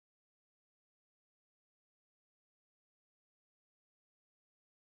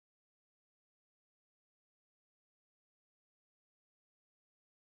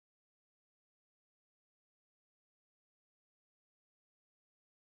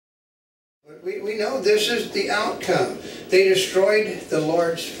We know this is the outcome. They destroyed the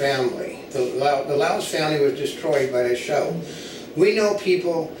Lord's family. The Lord's family was destroyed by this show. We know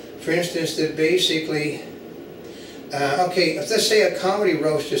people, for instance, that basically, okay, let's say a comedy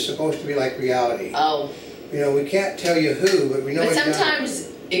roast is supposed to be like reality. Oh. You know, we can't tell you who, but we know it's sometimes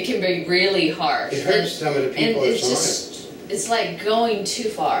it can be really harsh. It hurts some of the people that's on it. It's like going too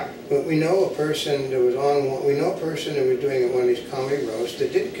far. But we know a person that was on one, we know a person that was doing one of these comedy roasts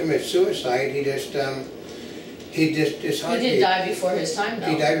that didn't commit suicide. He did die before his time, though.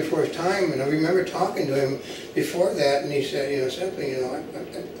 He died before his time, and I remember talking to him before that, and he said, you know, simply, you know, I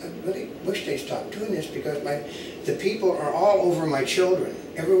really wish they stopped doing this because the people are all over my children.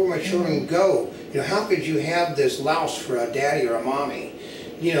 Everywhere my children go, you know, how could you have this louse for a daddy or a mommy?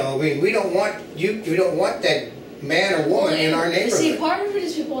 You know, I mean, we don't want that man or woman in our neighborhood. See, part of it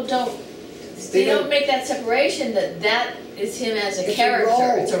is people don't make that separation that is him as a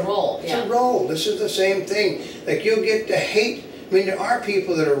character. It's a role. It's a role. This is the same thing. Like, you'll get to hate. I mean, there are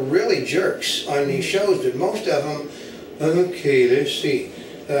people that are really jerks on these shows, but most of them, okay, let's see.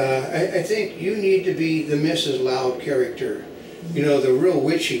 I think you need to be the Mrs. Loud character. You know, the real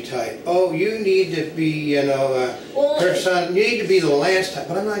witchy type. Oh, you need to be, you know, her son, you need to be the Lance type.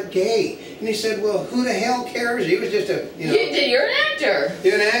 But I'm not gay. And he said, well, who the hell cares? He was just a, you know. You're an actor.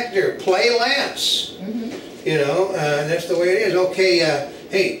 You're an actor. Play Lance. You know, that's the way it is. Okay,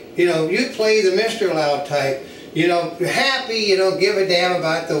 hey, you know, you play the Mr. Loud type. You know, you're happy, you don't give a damn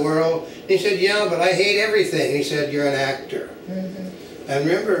about the world. And he said, yeah, but I hate everything. And he said, you're an actor. And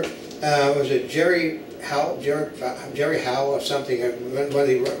remember, was it Jerry Howe or something, one of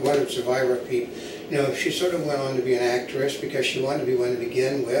the Survivor people, you know, she sort of went on to be an actress because she wanted to be one to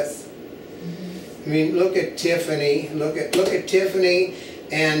begin with. I mean, look at Tiffany, look at Tiffany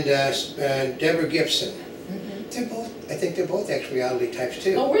and Deborah Gibson. They're both, I think they're both actually reality types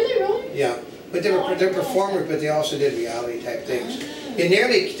too. Oh, were they really? Yeah, but they're performers, but they also did reality type things. They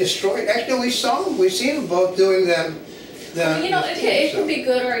nearly destroyed. Actually, we saw them. We've seen them both doing them. You know, it could be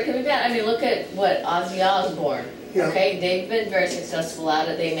good or it could be bad. I mean, look at what Ozzy Osbourne. Yeah. Okay, they've been very successful at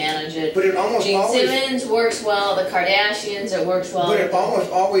it. They manage it. But it almost Gene Simmons works well. The Kardashians, it works well. But it almost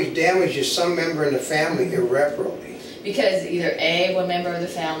always damages some member in the family irreparably. Because either A, one member of the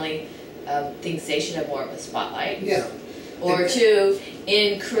family thinks they should have more of a spotlight. Yeah. Or two,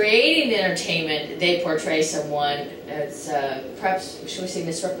 in creating the entertainment, they portray someone as perhaps, should we say,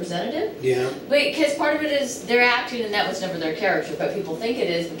 misrepresentative? Yeah. Because part of it is they're acting and that was never their character, but people think it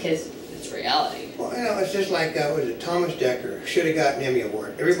is because it's reality. Well, you know, it's just like, was it Thomas Dekker? Should have got an Emmy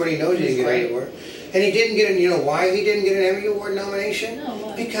Award. Everybody knows he didn't get an Emmy Award. And he didn't get it. You know why he didn't get an Emmy Award nomination? No,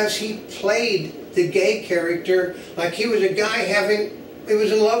 why? Because he played the gay character like he was a guy he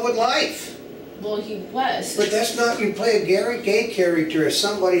was in love with life. Well, he was. But that's not, you play a gay character as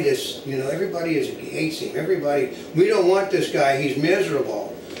somebody that's, you know, everybody hates him. Everybody, we don't want this guy, he's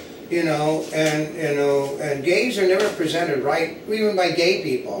miserable. You know, and gays are never presented right, even by gay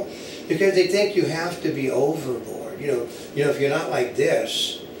people, because they think you have to be overboard. You know, if you're not like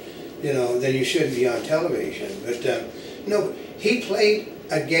this, you know, then you shouldn't be on television. But, no, he played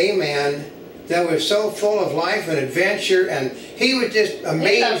a gay man that was so full of life and adventure, and he was just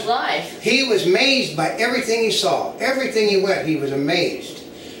amazed. He loves life. He was amazed by everything he saw. Everything he went, he was amazed.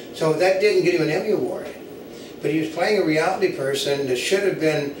 So that didn't get him an Emmy Award. But he was playing a reality person that should have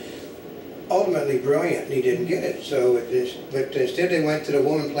been ultimately brilliant, and he didn't get it. So, but instead they went to the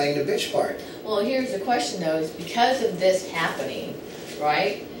woman playing the bitch part. Well, here's the question though, is because of this happening,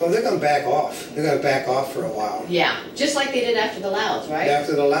 right? Well, they're going to back off. They're going to back off for a while. Yeah, just like they did after the Louds, right?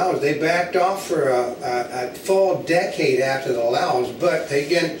 After the Louds. They backed off for a full decade after the Louds. But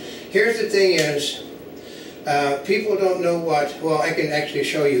again, here's the thing is, people don't know what, well, I can actually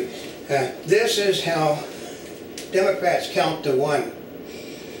show you. This is how Democrats count to one.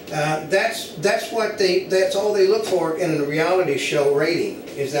 That's all they look for in a reality show rating,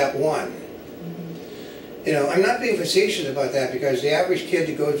 is that one. You know, I'm not being facetious about that because the average kid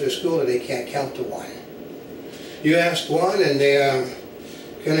that goes to school today can't count to one. You ask one and they,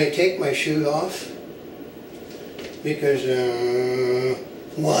 can I take my shoes off? Because,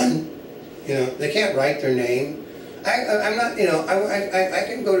 one, you know, they can't write their name. I'm not, you know, I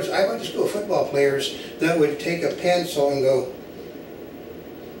can go to, I went to school with football players that would take a pencil and go,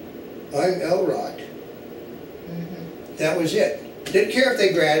 I'm Elrod. That was it. Didn't care if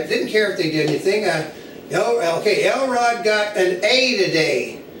they didn't care if they did anything. Okay, Elrod got an A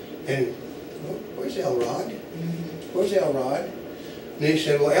today. And where's Elrod? Where's Elrod? And they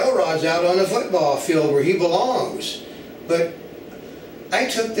said, well, Elrod's out on the football field where he belongs. But I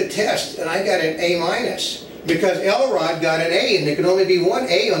took the test and I got an A-. Because Elrod got an A, and there can only be one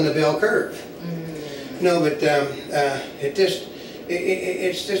A on the bell curve. No, but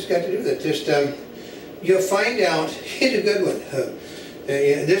it's just got to do with it. Just you'll find out. Here's a good one.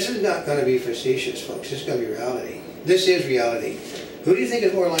 This is not going to be facetious, folks. This is going to be reality. This is reality. Who do you think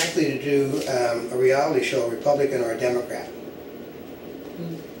is more likely to do a reality show, a Republican or a Democrat?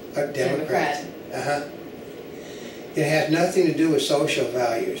 A Democrat. It has nothing to do with social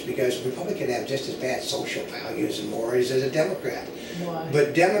values, because Republicans have just as bad social values and mores as a Democrat. Why?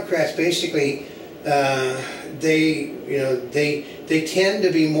 But Democrats basically, they tend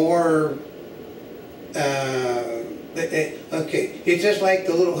to be more. Okay, it's just like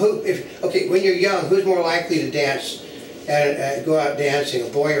the little when you're young, who's more likely to dance and go out dancing, a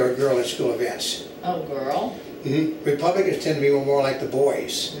boy or a girl at school events? Oh, girl. Republicans tend to be more like the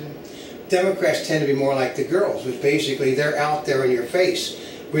boys. Democrats tend to be more like the girls, which basically they're out there in your face.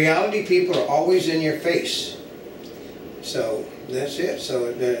 Reality people are always in your face. So that's it. So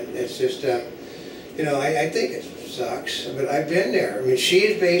it's just, I think it sucks, but I've been there. I mean, she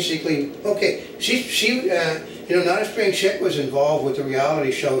is basically, Not a Spring Chick was involved with the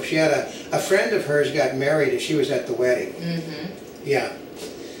reality show. She had a friend of hers got married and she was at the wedding. Yeah.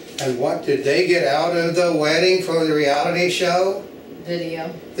 And what did they get out of the wedding for the reality show?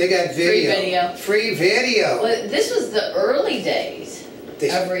 Video. They got video. Free video. Free video. Well, this was the early days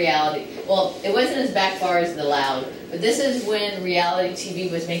of reality. Well, it wasn't as backfar as the Loud, but this is when reality TV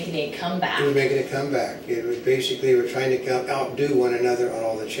was making a comeback. It was making a comeback. It was basically, we're trying to outdo one another on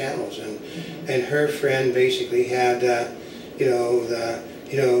all the channels, and her friend basically had, the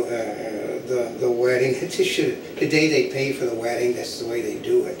wedding. The day they pay for the wedding, that's the way they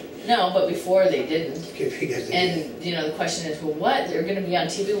do it. No, but before they didn't. And the question is, well, what? They're going to be on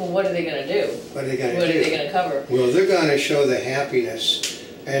TV. Well, what are they going to do? What are they going to do? What are they going to cover? Well, they're going to show the happiness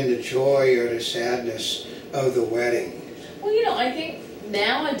and the joy or the sadness of the wedding. Well, I think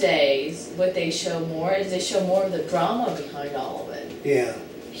nowadays what they show more is they show more of the drama behind all of it. Yeah.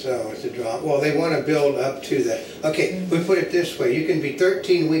 So it's a drama. Well, they want to build up to the. Okay, we put it this way: you can be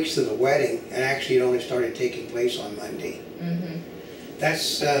 13 weeks to the wedding, and actually it only started taking place on Monday.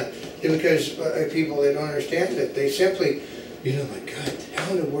 That's because people, they don't understand it. They simply, my God, how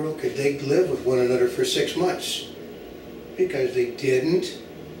in the world could they live with one another for 6 months? Because they didn't.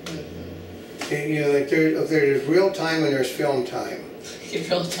 And, there's real time and there's film time.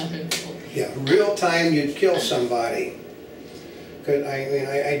 Real time and film. Yeah, real time you'd kill somebody. Because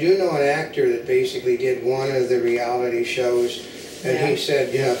I do know an actor that basically did one of the reality shows, and he said,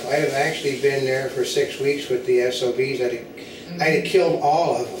 if I had actually been there for 6 weeks with the SOBs, I'd have killed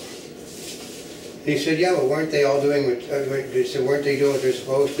all of them. He said, yeah, but weren't they all doing weren't they doing what they're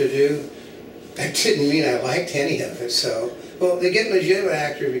supposed to do? That didn't mean I liked any of it, so. Well, they get legitimate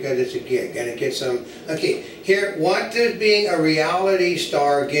actors because it's a gig, and it gets them. Okay, here, what does being a reality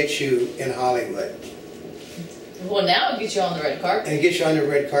star get you in Hollywood? Well, now it gets you on the red carpet. And it gets you on the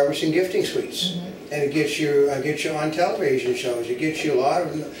red carpets and gifting suites. And it gets you on television shows. It gets you a lot of.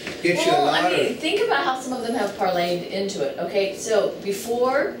 Think about how some of them have parlayed into it. Okay, so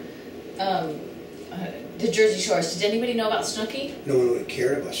before the Jersey Shores, did anybody know about Snooki? No one really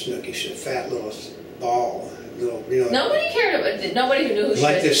cared about Snooki. She's a fat little ball. Nobody cared about it. Nobody who knew who she was.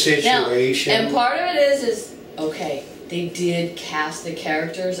 Like the situation. Now, and part of it is okay, they did cast the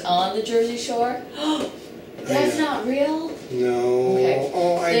characters on the Jersey Shore. That's not real? No. Okay.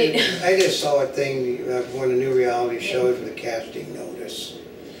 Oh, I just saw a thing, one of the new reality shows with a casting notice.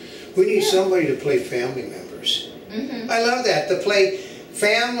 We need somebody to play family members. I love that, to play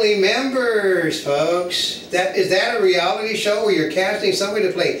family members, folks. Is that a reality show where you're casting somebody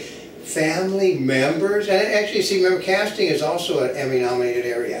to play family members? And actually, see, remember, casting is also an Emmy-nominated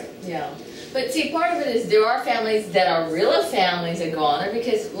area. Yeah. But see, part of it is there are families that are real families that go on there,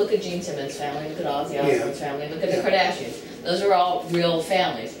 because look at Gene Simmons' family, look at Ozzy Osbourne's family, look at the Kardashians. Those are all real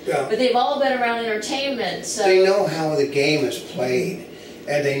families. Yeah. But they've all been around entertainment, so. They know how the game is played,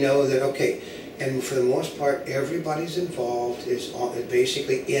 and they know that, okay, and for the most part, everybody's involved is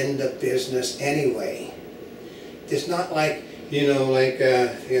basically in the business anyway. It's not like, we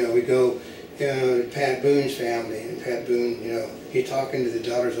go, Pat Boone's family, and Pat Boone, he's talking to the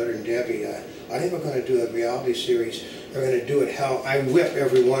daughters, Leonard and Debbie, I think we're going to do a reality series. We're going to do it how I whip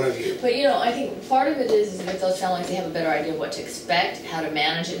every one of you. But I think part of it is with those families, they have a better idea of what to expect, how to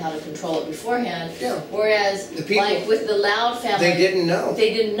manage it, how to control it beforehand. Yeah. Whereas, the people, like with the Loud family, they didn't know.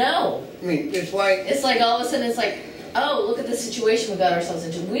 They didn't know. I mean, it's like all of a sudden, it's like, oh, look at the situation we got ourselves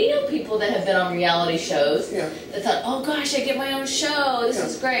into. We know people that have been on reality shows that thought, oh gosh, I get my own show, this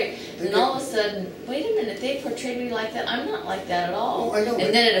is great. And all of a sudden, wait a minute, they portrayed me like that. I'm not like that at all. Oh, I know,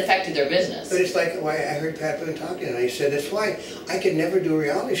 and then it affected their business. But it's like why I heard Pat Boone talking, and I said, that's why I could never do a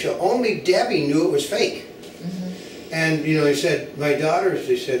reality show. Only Debbie knew it was fake. And, you know, he said, my daughters,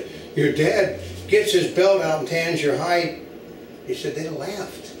 they said, your dad gets his belt out and tans your hide. He said, they'd have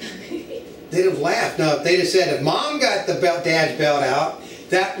laughed. They'd have laughed. Now, if they'd have said, if Mom got the dad's belt out,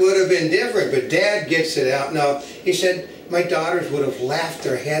 that would have been different, but Dad gets it out. No, he said, my daughters would have laughed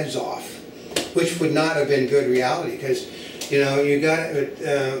their heads off, which would not have been good reality, because, you know, you got,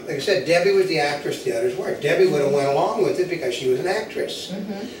 like I said, Debbie was the actress, the others weren't. Debbie would have went along with it because she was an actress.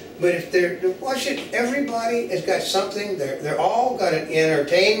 But if they're, watch it, everybody has got something, they're all got an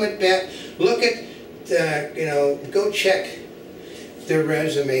entertainment bent. Look at, you know, go check their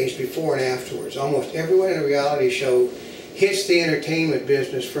resumes before and afterwards. Almost everyone in a reality show hits the entertainment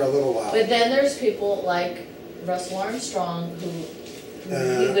business for a little while. But then there's people like Russell Armstrong who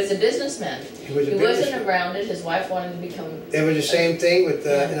he was a businessman. He wasn't around it. His wife wanted to become... It was the same thing with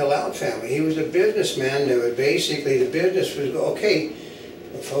in the Loud family. He was a businessman that would basically, the business was, okay,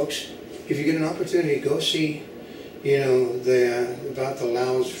 well, folks, if you get an opportunity, go see, you know, about the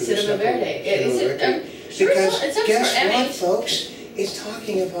Louds for the Cinema Verde. Because guess what, folks? It's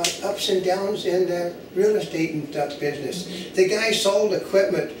talking about ups and downs in the real estate and stuff business. The guy sold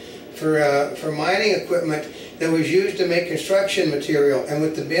equipment for mining equipment that was used to make construction material, and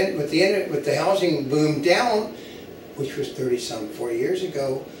with the housing boom down, which was 40 years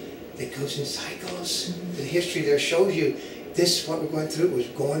ago, it goes in cycles. The history there shows you this, what we're going through, was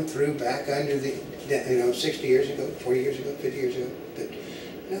going through back under the, you know, 60 years ago, 40 years ago, 50 years ago. But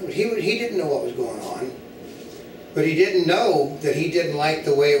no, he didn't know what was going on. But he didn't know that he didn't like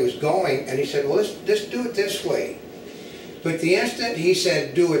the way it was going, and he said, well, let's do it this way. But the instant he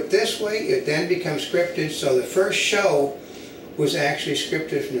said, do it this way, it then becomes scripted. So the first show was actually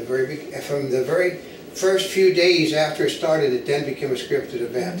scripted from the very first few days after it started. It then became a scripted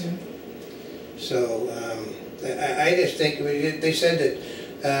event. So I just think, they said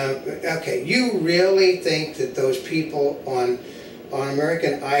that, okay, you really think that those people on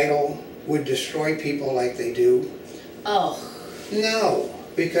American Idol would destroy people like they do? Oh. No,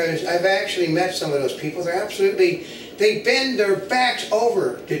 because I've actually met some of those people. They're absolutely, they bend their backs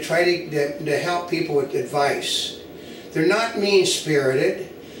over to try to help people with advice. They're not mean-spirited,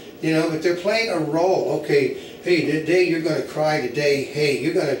 you know, but they're playing a role. Okay, hey, today you're going to cry today. Hey,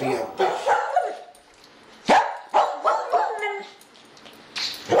 you're going to be a